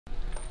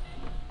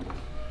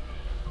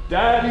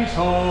Daddy's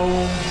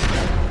home.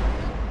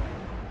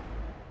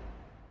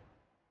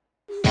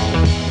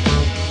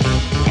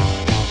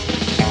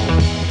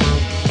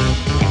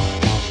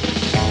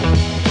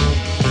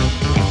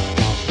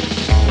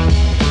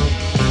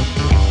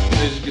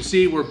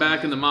 See, we're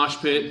back in the mosh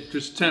pit,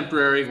 just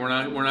temporary. We're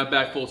not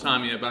back full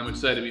time yet, but I'm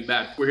excited to be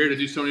back. We're here to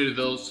do Sonya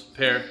Deville's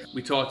pair.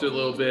 We talked a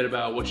little bit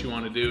about what she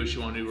wanted to do. She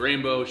wanted to do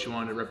rainbow. She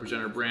wanted to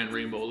represent her brand,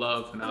 Rainbow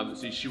Love, and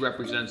obviously she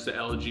represents the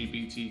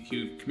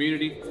LGBTQ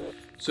community.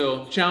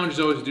 So the challenge is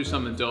always to do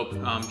something dope.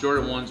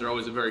 Jordan 1s are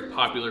always a very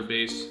popular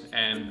base,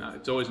 and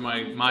it's always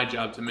my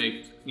job to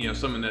make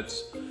something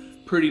that's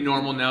pretty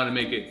normal now to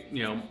make it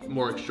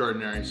more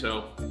extraordinary.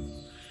 So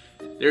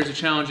there's a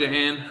challenge at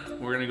hand.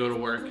 We're gonna go to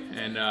work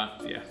and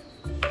yeah.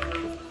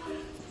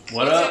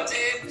 What's up,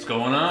 dude? What's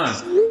going on?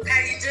 How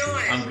you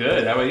doing? I'm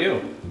good. How about you?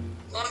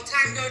 Long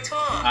time no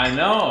talk. I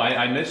know.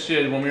 I missed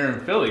you when we were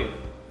in Philly.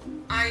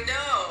 I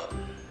know.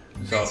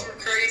 So, things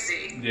were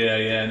crazy. Yeah,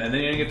 and then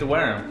you didn't get to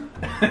wear them.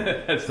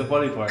 That's the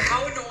funny part.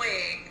 How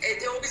annoying.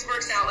 It always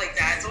works out like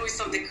that. It's always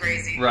something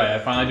crazy. Right. I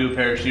finally do a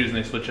pair of shoes and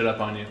they switch it up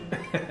on you.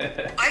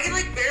 I can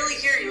like barely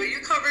hear you. Are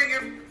you covering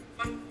your...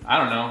 I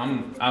don't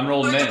know. I'm an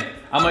old man.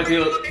 I'm like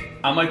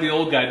the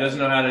old guy doesn't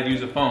know how to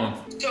use a phone.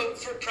 So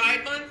for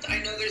Pride Month, I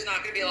know there's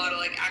not going to be a lot of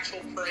like actual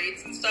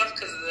parades and stuff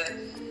because of the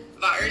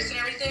virus and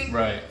everything.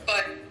 Right.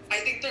 But I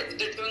think they're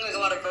doing like a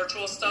lot of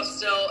virtual stuff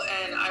still,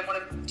 and I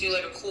want to do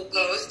like a cool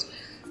post.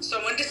 So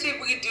I wanted to see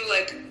if we could do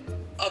like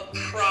a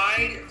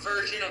Pride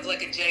version of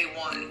like a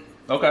J1.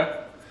 Okay.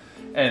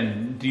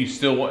 And do you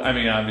still, I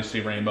mean, obviously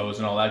rainbows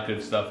and all that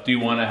good stuff. Do you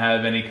want to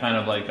have any kind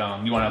of like,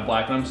 you want to have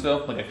black in them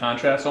still? Like a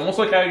contrast? Almost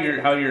like how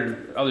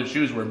your other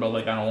shoes were, but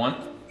like on a one?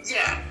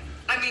 Yeah.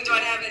 I mean, do I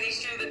have any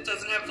shoe that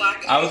doesn't have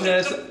black? I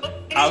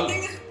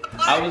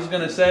was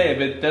gonna say,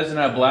 if it doesn't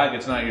have black,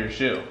 it's not your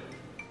shoe.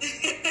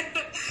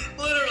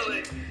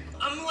 Literally.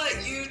 I'm gonna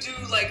let you do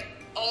like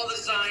all the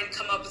design,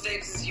 come up with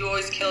it, because you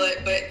always kill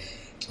it, but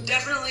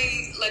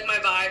definitely like my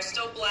vibe,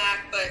 still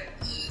black,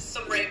 but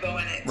some rainbow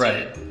in it.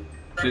 Right.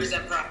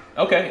 Represent Pride.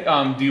 Okay.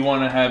 Do you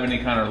want to have any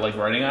kind of like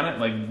writing on it?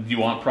 Like, do you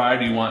want Pride?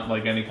 Do you want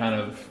like any kind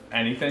of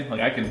anything?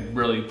 Like, I can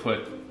really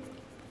put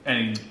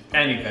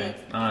anything,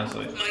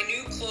 honestly. My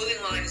new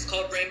clothing line is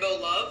called Rainbow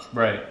Love.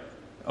 Right.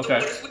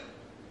 Okay. So what if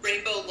we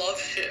Rainbow Love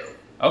shoe?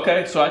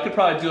 Okay, so I could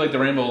probably do like the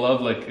Rainbow Love.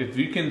 Like, if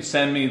you can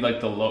send me like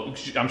the logo,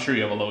 I'm sure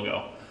you have a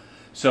logo.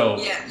 So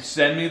yeah.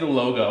 Send me the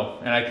logo,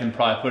 and I can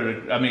probably put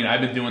it. I mean,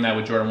 I've been doing that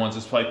with Jordan 1s.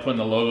 It's like putting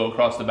the logo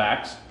across the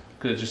backs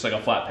because it's just like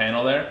a flat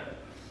panel there.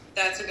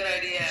 That's a good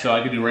idea. So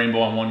I could do rainbow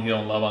on one heel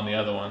and love on the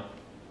other one.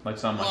 Like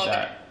something like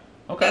that.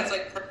 Okay. That's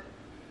like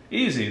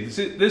easy. This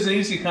is an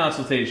easy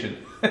consultation.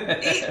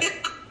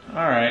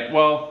 Alright,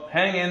 well,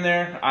 hang in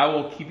there. I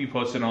will keep you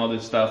posted on all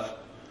this stuff.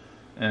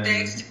 And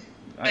thanks.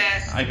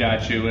 I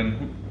got you.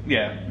 And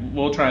yeah,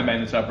 we'll try and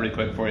bang this up pretty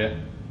quick for you.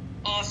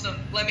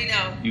 Awesome. Let me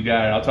know. You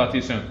got it. I'll talk to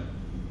you soon.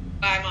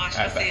 Bye, Mosh.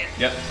 I'll see you.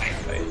 Yep.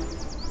 Bye.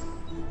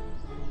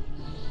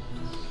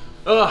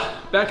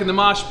 Ugh, back in the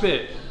mosh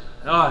pit.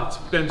 Oh, it's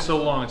been so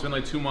long. It's been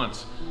like 2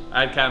 months.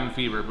 I had cabin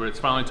fever, but it's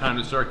finally time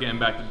to start getting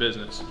back to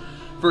business.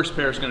 First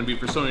pair is going to be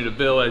for Sonya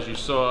Deville, as you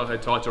saw. I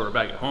talked to her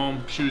back at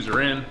home. Shoes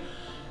are in.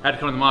 I had to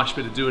come to the mosh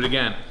pit to do it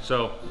again.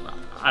 So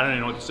I don't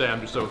even know what to say.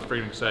 I'm just so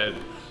freaking excited.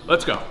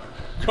 Let's go.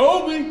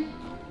 Kobe!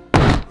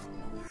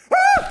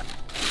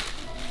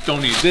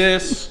 Don't need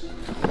this.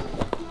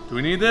 Do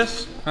we need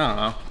this? I don't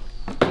know.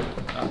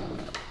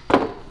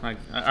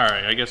 All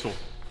right, I guess we'll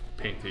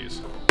paint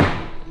these.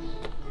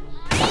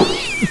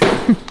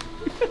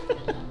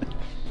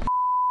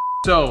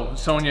 So,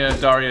 Sonya,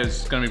 Daria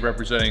is going to be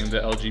representing the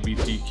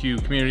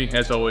LGBTQ community,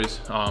 as always.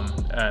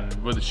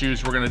 And with the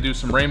shoes, we're going to do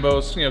some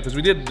rainbows, because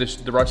we did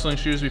the wrestling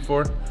shoes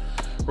before.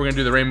 We're going to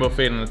do the rainbow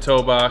fade on the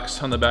toe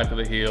box, on the back of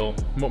the heel.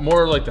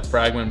 More like the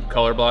fragment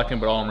color blocking,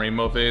 but all in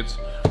rainbow fades.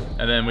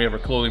 And then we have our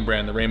clothing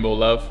brand, the Rainbow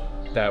Love,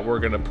 that we're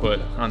going to put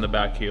on the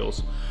back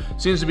heels.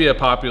 Seems to be a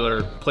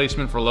popular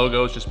placement for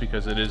logos just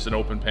because it is an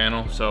open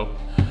panel. So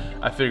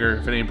I figure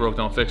if it ain't broke,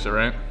 don't fix it,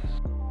 right?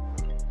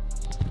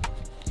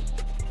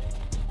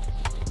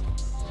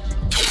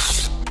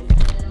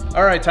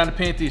 All right, time to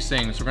paint these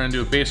things. We're gonna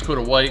do a base coat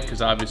of white because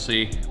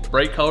obviously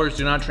bright colors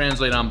do not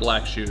translate on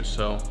black shoes.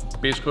 So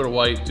base coat of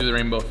white, do the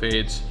rainbow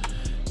fades.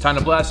 Time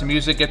to blast the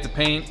music, get the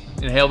paint,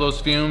 inhale those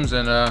fumes,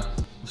 and we'll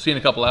see you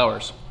in a couple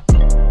hours.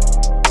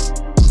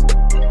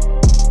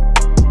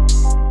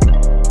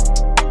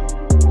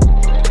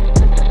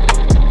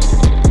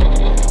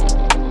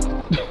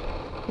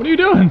 What are you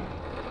doing?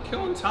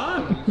 Killing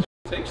time.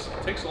 Takes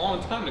a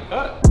long time to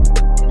cut.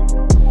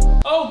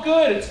 Oh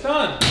good, it's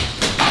done.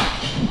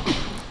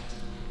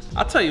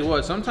 I'll tell you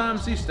what,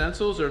 sometimes these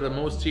stencils are the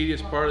most tedious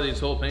part of these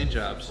whole paint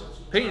jobs.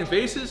 Painting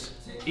faces,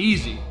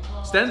 easy.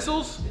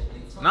 Stencils,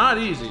 not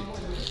easy.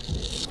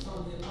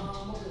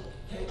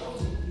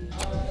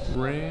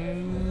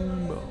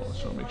 Rainbow,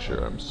 so I'll make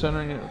sure I'm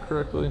centering it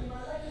correctly.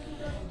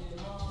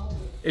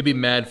 It'd be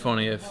mad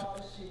funny if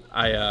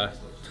I,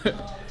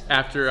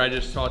 after I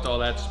just talked all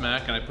that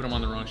smack and I put them on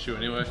the wrong shoe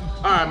anyway.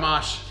 All right,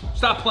 Mosh,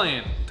 stop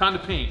playing. Time to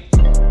paint.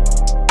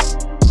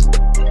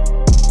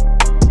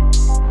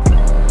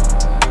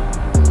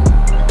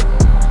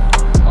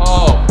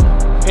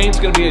 paint's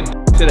gonna be a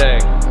today.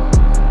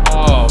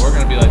 Oh, we're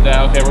gonna be like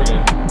that. Okay, we're good.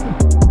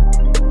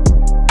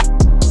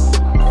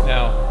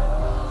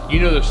 Now, you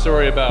know the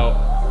story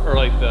about, or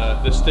like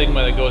the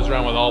stigma that goes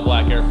around with all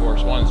black Air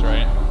Force Ones,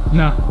 right?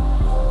 No.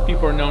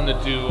 People are known to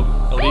do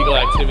illegal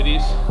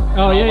activities.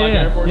 Oh yeah, black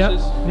yeah, Air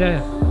Forces. Yep.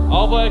 Yeah.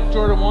 All black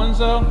Jordan 1s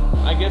though,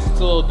 I guess it's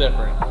a little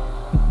different.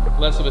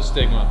 Less of a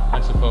stigma,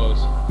 I suppose.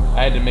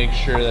 I had to make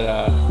sure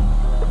that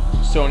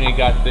Sonya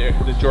got the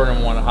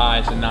Jordan 1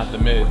 highs and not the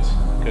mids,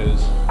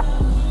 because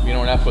you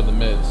don't F with the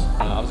mids.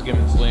 I was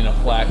giving Selena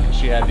flack because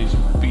she had these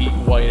beat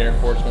white Air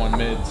Force 1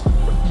 mids.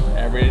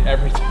 Every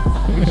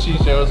time she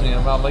shows me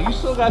them, I'm like, you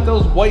still got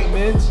those white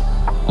mids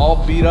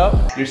all beat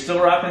up? You're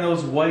still rocking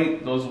those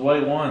white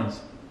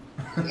ones.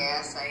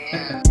 Yes, I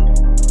am.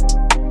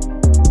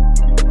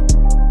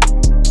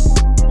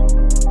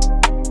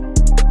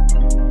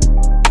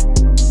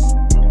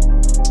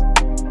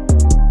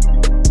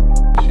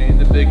 She ain't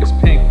the biggest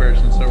pink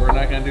person, so we're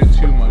not gonna do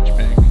too much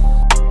pink.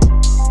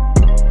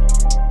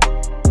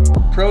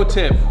 Pro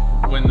tip,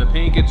 when the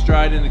paint gets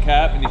dried in the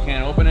cap and you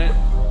can't open it,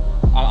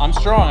 I'm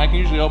strong, I can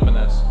usually open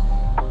this.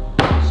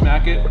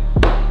 Smack it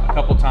a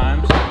couple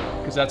times,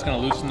 because that's gonna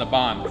loosen the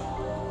bond.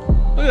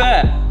 Look at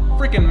that,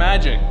 freaking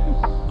magic.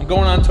 I'm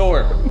going on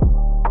tour.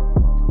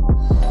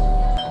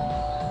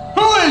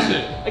 Who is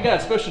it? I got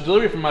a special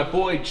delivery from my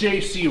boy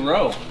JC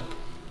Rowe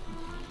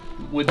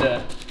with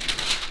the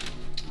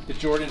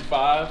Jordan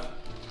 5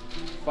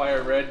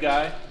 Fire Red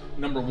guy,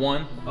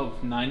 #1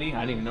 of 90.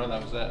 I didn't even know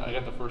that was that. I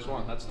got the first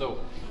one. That's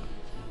dope.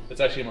 It's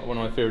actually one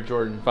of my favorite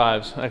Jordan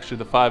 5s. Actually,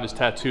 the 5 is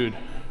tattooed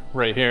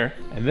right here.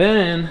 And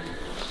then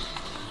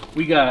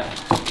we got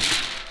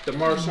the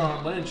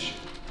Marshawn Lynch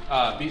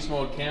Beast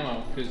Mode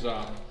camo, because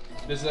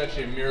this is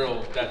actually a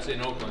mural that's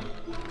in Oakland.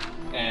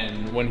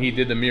 And when he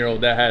did the mural,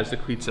 that has the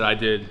cleats that I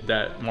did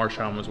that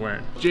Marshawn was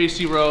wearing.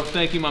 JC Rowe,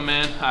 thank you, my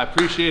man. I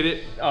appreciate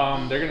it.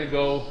 They're gonna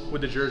go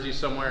with the jersey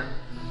somewhere.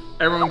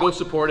 Everyone go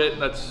support it.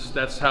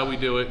 That's how we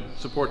do it.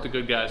 Support the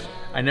good guys.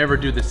 I never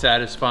do the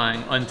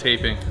satisfying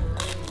untaping,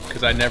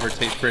 because I never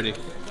tape pretty.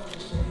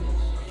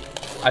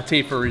 I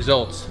tape for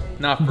results,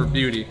 not for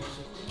beauty.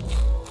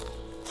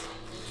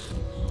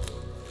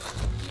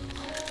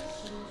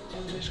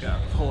 Just gotta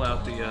pull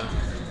out the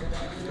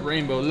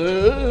Rainbow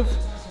Love.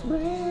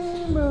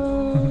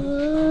 Rainbow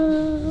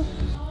Love.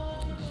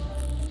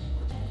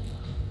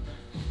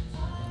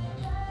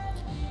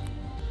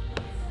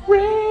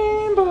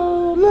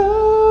 Rainbow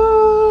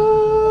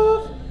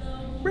Love.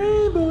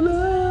 Rainbow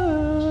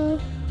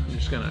Love. I'm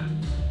just gonna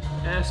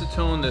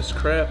acetone this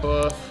crap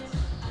off.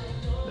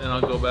 Then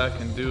I'll go back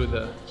and do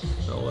the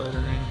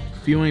lettering.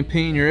 If you ain't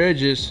painting your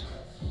edges,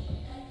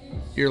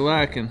 you're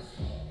lacking.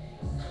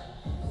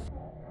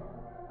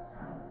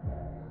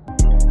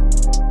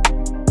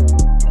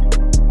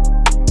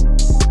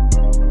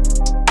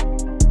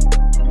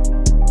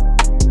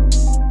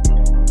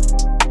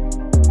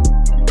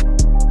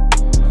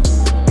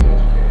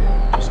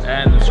 Just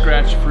adding the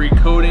scratch-free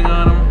coating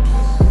on them.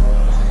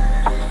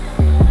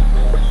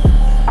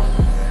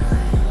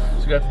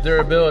 So got the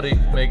durability,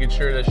 making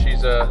sure that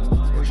she's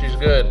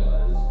good.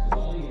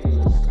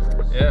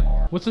 Yeah.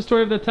 What's the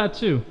story of the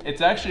tattoo?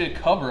 It's actually a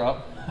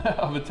cover-up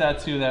of a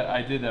tattoo that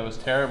I did that was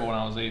terrible when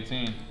I was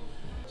 18.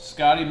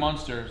 Scotty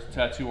Munster,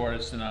 tattoo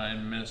artist in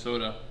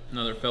Minnesota,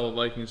 another fellow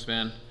Vikings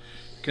fan,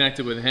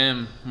 connected with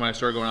him when I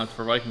started going out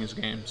for Vikings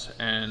games.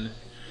 And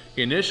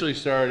he initially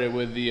started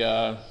with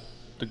the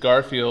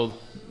Garfield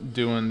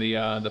doing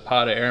the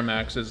Pata Air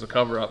Max as the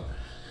cover-up,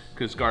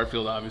 because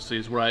Garfield obviously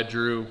is what I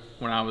drew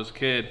when I was a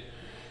kid,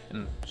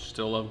 and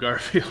still love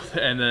Garfield.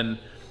 And then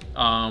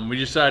we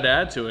decided to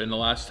add to it, and the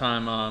last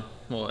time,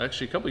 well,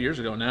 actually a couple years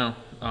ago now,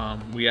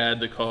 we added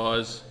the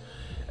cause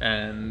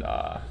and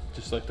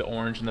just like the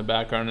orange in the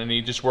background, and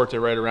he just worked it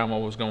right around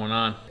what was going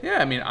on. Yeah,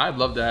 I mean, I'd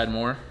love to add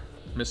more.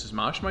 Mrs.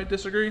 Mosh might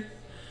disagree,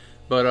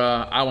 but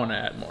I want to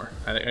add more.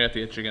 I got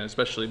the itch again,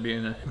 especially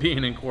being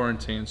in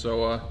quarantine.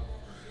 So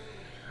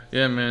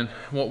yeah, man,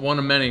 one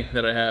of many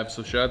that I have.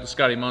 So shout out to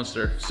Scotty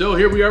Munster. So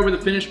here we are with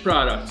the finished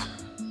product,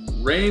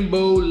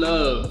 Rainbow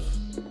Love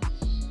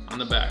on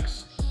the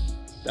backs.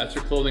 That's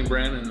her clothing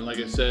brand, and like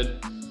I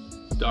said,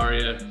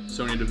 Daria,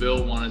 Sonya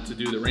Deville wanted to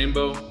do the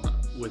rainbow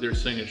with her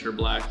signature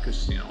black,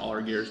 because you know all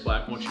her gear is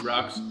black and what she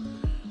rocks.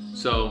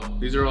 So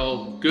these are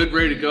all good,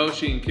 ready to go.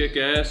 She can kick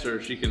ass,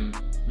 or she can,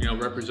 you know,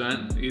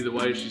 represent. Either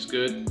way, she's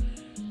good.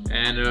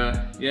 And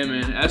yeah,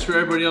 man. As for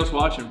everybody else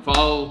watching,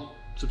 follow,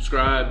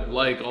 subscribe,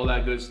 like, all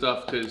that good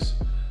stuff, because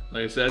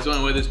like I said, that's the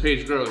only way this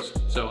page grows.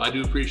 So I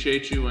do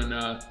appreciate you, and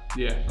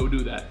yeah, go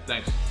do that.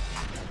 Thanks.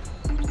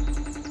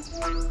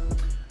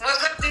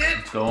 What's up, dude?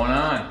 What's going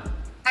on?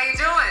 How you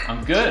doing?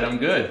 I'm good, I'm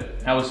good.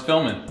 How was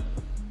filming?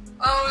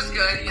 Oh, it was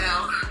good, you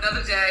know,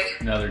 another day.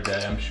 Another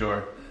day, I'm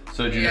sure.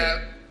 So did you, Yeah.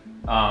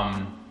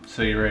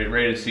 so you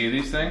ready to see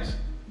these things?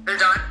 They're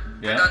done?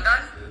 Yeah. They're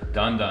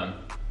done? Done.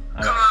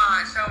 Come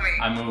on, show me.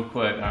 I move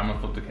quick. I'm gonna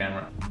flip the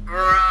camera.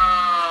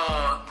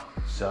 Bro.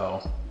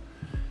 So.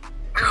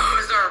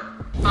 Those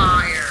are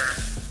fire.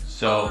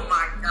 So. Oh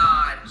my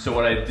God. So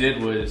what I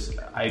did was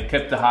I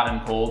kept the hot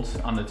and colds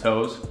on the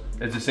toes.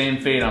 It's the same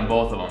fade on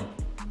both of them.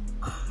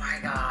 Oh my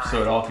god.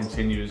 So it all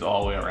continues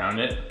all the way around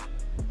it.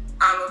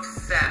 I'm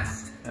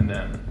obsessed. And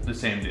then the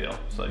same deal.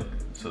 It's like,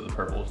 so the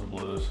purples, the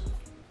blues.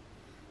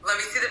 Let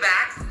me see the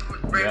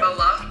back. Rainbow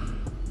love.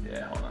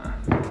 Yeah, hold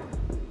on.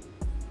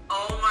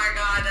 Oh my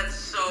god, that's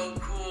so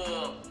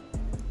cool.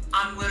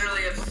 I'm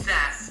literally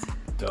obsessed.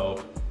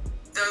 Dope.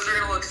 Those are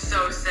gonna look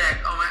so sick.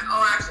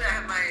 Oh, actually I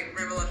have my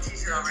Rainbow Love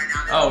t-shirt on right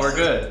now. Oh, we're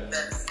good.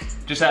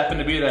 Just happened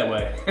to be that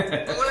way.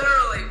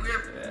 Literally,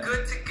 we're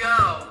good to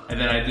go. And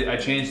then I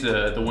changed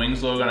the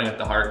wings logo and I got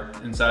the heart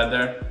inside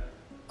there.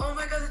 Oh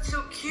my god, that's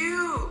so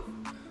cute.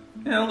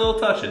 Yeah, little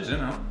touches, you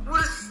know.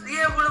 What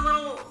a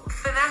little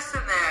finesse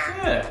in there.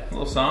 Yeah, a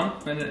little some.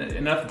 And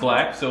enough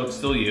black so it's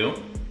still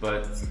you,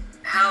 but.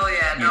 Hell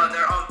yeah, no,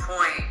 they're on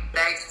point.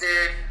 Thanks,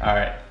 dude. All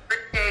right.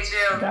 Appreciate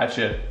you.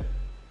 Gotcha.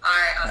 All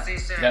right, I'll see you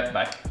soon. Yep,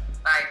 bye.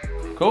 Bye.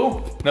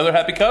 Cool, another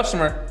happy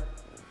customer.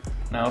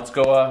 Now let's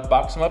go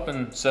box them up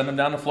and send them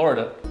down to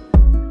Florida.